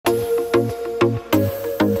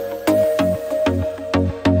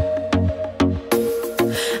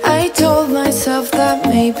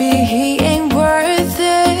maybe he ain't worth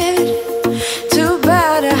it. Too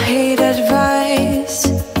bad I hate advice,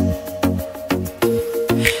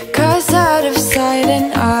 'cause out of sight and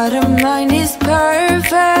out of mind is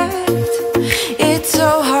perfect. It's so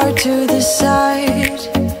hard to decide.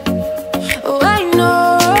 Oh, I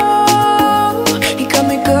know he got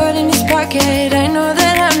me good in his pocket. I know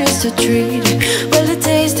that I'm just a treat. Well, the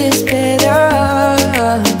taste is better.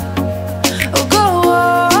 Oh, go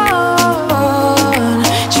on,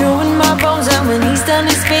 chewing my bones out when he's done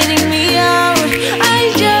is spitting me out. I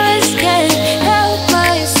just can't help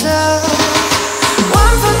myself.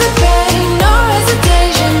 One for the pain, no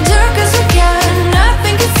hesitation. Took us again,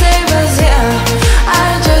 nothing can save us, yeah. I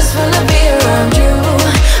just wanna be around you.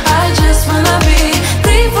 I just wanna be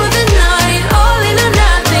three for the night, all in or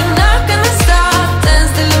nothing. Not gonna stop,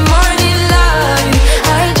 dance till the morning light.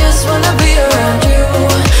 I just wanna be around you.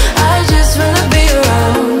 I just wanna be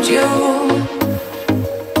around you.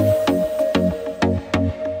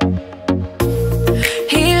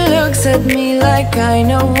 He looks at me like I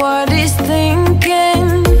know what he's thinking,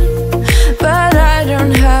 but I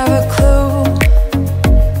don't have a clue.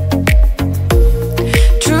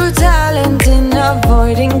 True talent in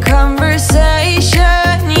avoiding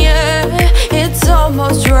conversation, yeah. It's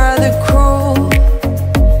almost rather cruel.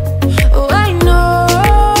 Oh, I know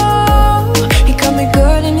he got me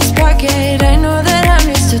good in his pocket. I know that I'm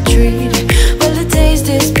just a treat. Well, the taste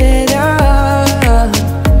is better.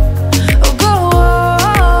 Oh, go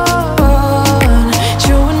on,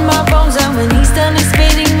 chewing my bones out when he's done is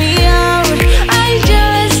spitting me out. I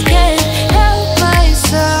just can't help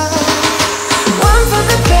myself. One for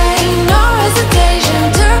the pain, no hesitation.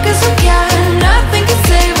 Took us again, nothing can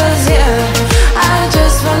save us, yeah. I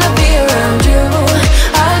just wanna be around you.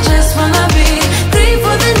 I just wanna be three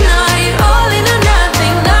for the night, all in or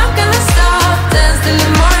nothing. Not gonna stop, dance till the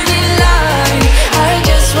morning light. I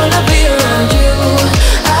just wanna be around you.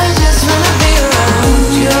 I just wanna be around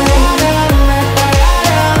you.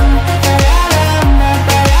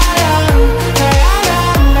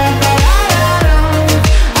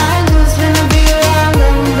 I just wanna be around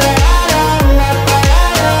you.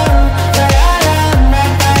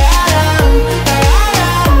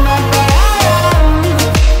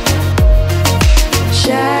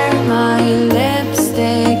 Share my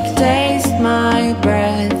lipstick, taste my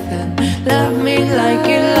breath, and love me like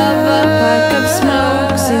you love a pack of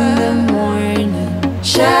smokes in the morning.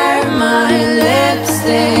 Share my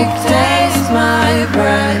lipstick, taste my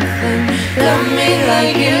breath, and love me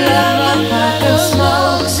like you love a pack of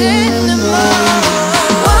smokes in the morning.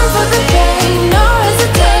 One for the pain, no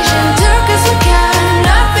hesitation. Took us again,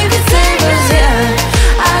 nothing can save us, yeah.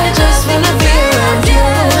 I just wanna be around you.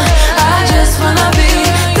 I just wanna be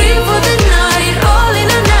three for the night, all in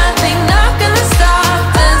or nothing. Not gonna stop,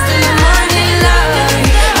 dance till the morning light.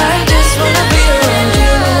 I just wanna be around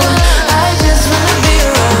you. I just wanna be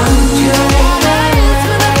around you. I just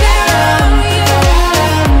wanna be around you.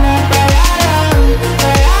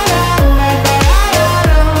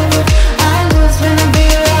 I just wanna be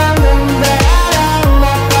around you.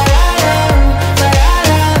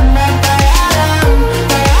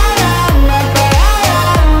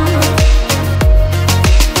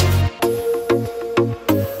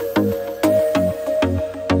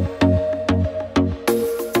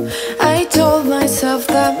 I told myself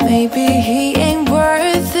that maybe he ain't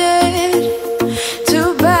worth it.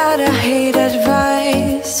 Too bad I hate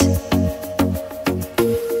advice,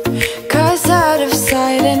 'cause out of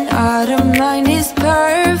sight and out of mind is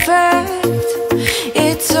perfect.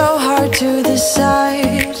 It's so hard to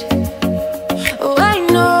decide. Oh, I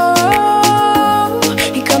know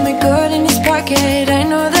he got me good in his pocket. I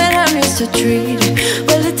know that I'm just a treat.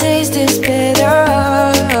 Well, the taste is better.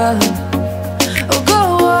 Oh, go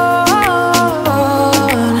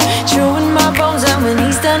on, chewing my bones out when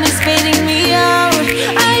he's done is spitting me out.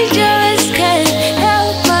 I just can't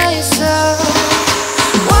help myself.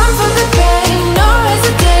 One for the pain, no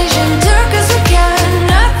hesitation. Took us again,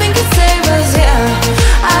 nothing can save us, yeah.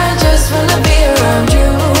 I just wanna be around you.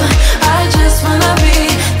 I just wanna be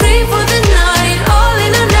three for the night, all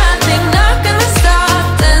in or nothing. Not gonna stop,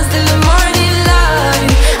 dance till the morning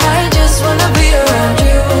light. I just wanna be around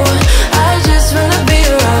you. I just wanna be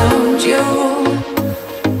around you.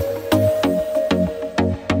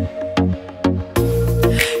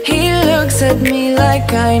 He looks at me like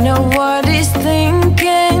I know what he's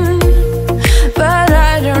thinking, but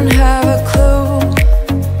I don't have a clue.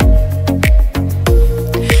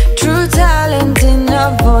 True talent in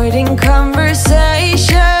avoiding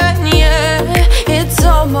conversation, yeah. It's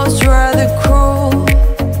almost rather cruel.